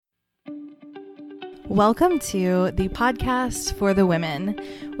Welcome to the podcast for the women,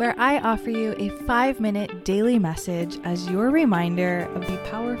 where I offer you a 5-minute daily message as your reminder of the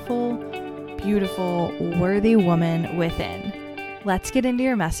powerful, beautiful, worthy woman within. Let's get into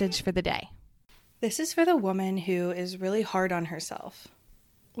your message for the day. This is for the woman who is really hard on herself.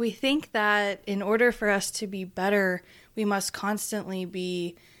 We think that in order for us to be better, we must constantly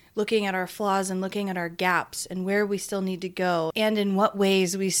be looking at our flaws and looking at our gaps and where we still need to go and in what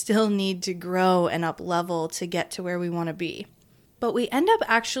ways we still need to grow and up level to get to where we want to be. But we end up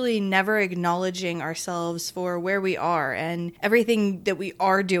actually never acknowledging ourselves for where we are and everything that we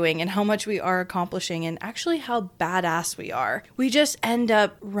are doing and how much we are accomplishing and actually how badass we are. We just end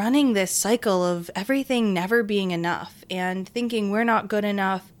up running this cycle of everything never being enough and thinking we're not good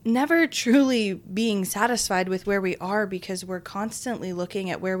enough, never truly being satisfied with where we are because we're constantly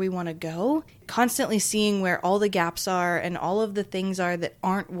looking at where we want to go, constantly seeing where all the gaps are and all of the things are that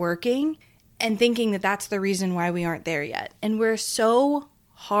aren't working, and thinking that that's the reason why we aren't there yet. And we're so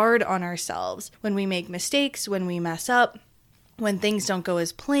hard on ourselves when we make mistakes, when we mess up, when things don't go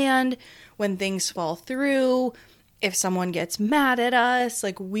as planned, when things fall through, if someone gets mad at us.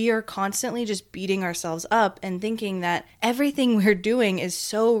 Like, we are constantly just beating ourselves up and thinking that everything we're doing is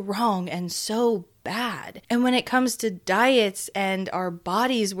so wrong and so bad. And when it comes to diets and our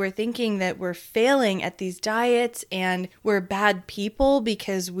bodies, we're thinking that we're failing at these diets and we're bad people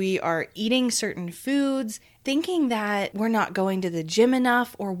because we are eating certain foods, thinking that we're not going to the gym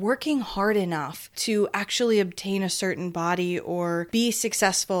enough or working hard enough to actually obtain a certain body or be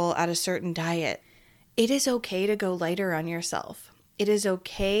successful at a certain diet. It is okay to go lighter on yourself. It is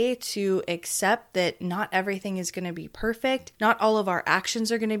okay to accept that not everything is going to be perfect. Not all of our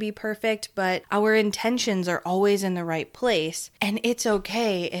actions are going to be perfect, but our intentions are always in the right place. And it's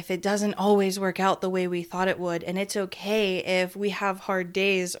okay if it doesn't always work out the way we thought it would. And it's okay if we have hard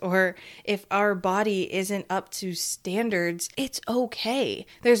days or if our body isn't up to standards. It's okay.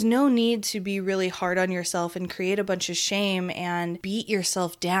 There's no need to be really hard on yourself and create a bunch of shame and beat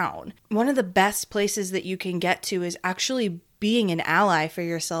yourself down. One of the best places that you can get to is actually being an ally for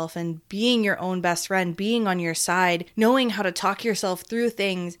yourself and being your own best friend, being on your side, knowing how to talk yourself through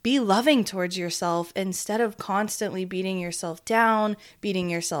things, be loving towards yourself instead of constantly beating yourself down, beating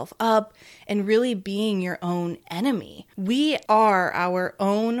yourself up, and really being your own enemy. We are our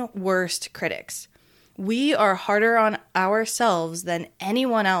own worst critics. We are harder on ourselves than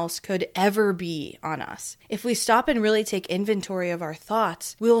anyone else could ever be on us. If we stop and really take inventory of our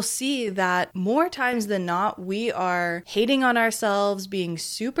thoughts, we'll see that more times than not, we are hating on ourselves, being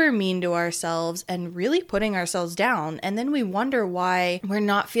super mean to ourselves, and really putting ourselves down. And then we wonder why we're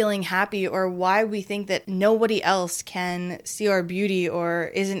not feeling happy or why we think that nobody else can see our beauty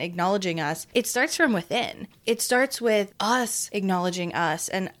or isn't acknowledging us. It starts from within. It starts with us acknowledging us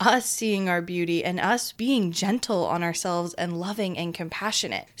and us seeing our beauty and us being gentle on ourselves and loving and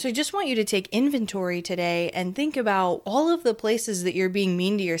compassionate. So I just want you to take inventory today and think about all of the places that you're being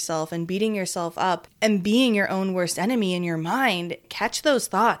mean to yourself and beating yourself up and being your own worst enemy in your mind. Catch those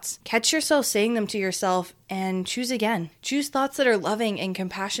thoughts. Catch yourself saying them to yourself and choose again. Choose thoughts that are loving and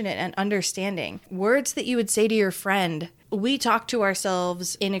compassionate and understanding. Words that you would say to your friend. We talk to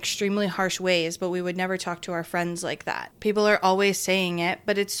ourselves in extremely harsh ways, but we would never talk to our friends like that. People are always saying it,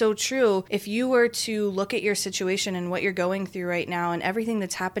 but it's so true. If you were to look at your situation and what you're going through right now and everything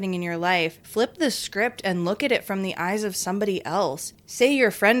that's happening in your life, flip the script and look at it from the eyes of somebody else. Say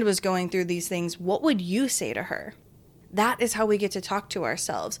your friend was going through these things. What would you say to her? That is how we get to talk to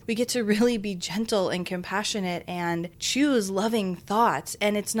ourselves. We get to really be gentle and compassionate and choose loving thoughts.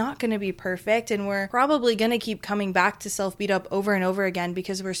 And it's not going to be perfect. And we're probably going to keep coming back to self-beat up over and over again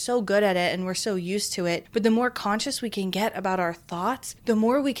because we're so good at it and we're so used to it. But the more conscious we can get about our thoughts, the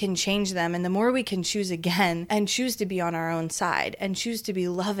more we can change them and the more we can choose again and choose to be on our own side and choose to be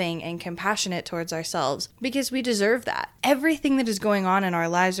loving and compassionate towards ourselves because we deserve that. Everything that is going on in our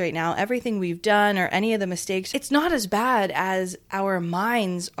lives right now, everything we've done or any of the mistakes, it's not as bad as our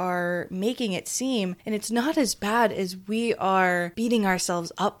minds are making it seem, and it's not as bad as we are beating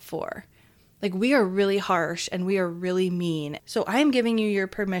ourselves up for. Like, we are really harsh and we are really mean. So I'm giving you your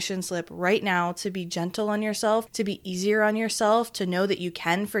permission slip right now to be gentle on yourself, to be easier on yourself, to know that you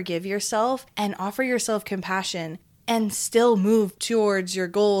can forgive yourself and offer yourself compassion. and still move towards your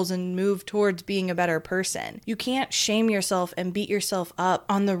goals and move towards being a better person. You can't shame yourself and beat yourself up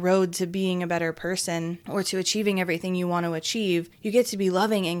on the road to being a better person or to achieving everything you want to achieve. You get to be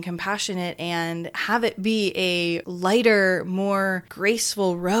loving and compassionate and have it be a lighter, more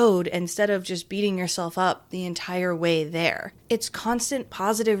graceful road instead of just beating yourself up the entire way there. It's constant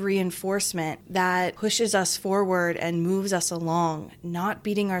positive reinforcement that pushes us forward and moves us along, not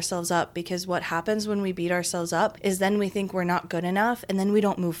beating ourselves up, because what happens when we beat ourselves up is then we think we're not good enough and then we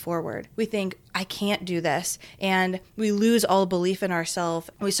don't move forward. We think, I can't do this, and we lose all belief in ourselves.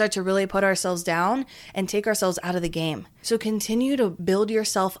 We start to really put ourselves down and take ourselves out of the game. So continue to build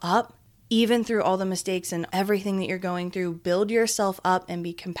yourself up. Even through all the mistakes and everything that you're going through, build yourself up and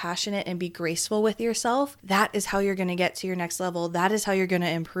be compassionate and be graceful with yourself. That is how you're going to get to your next level. That is how you're going to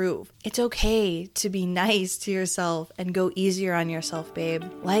improve. It's okay to be nice to yourself and go easier on yourself, babe.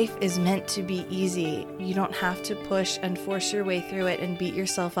 Life is meant to be easy. You don't have to push and force your way through it and beat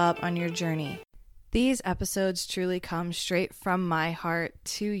yourself up on your journey. These episodes truly come straight from my heart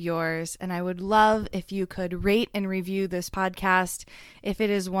to yours, and I would love if you could rate and review this podcast. If it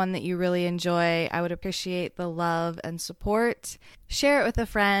is one that you really enjoy, I would appreciate the love and support. Share it with a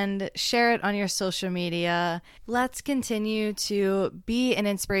friend, share it on your social media. Let's continue to be an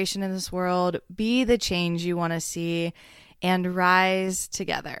inspiration in this world, be the change you want to see, and rise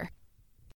together.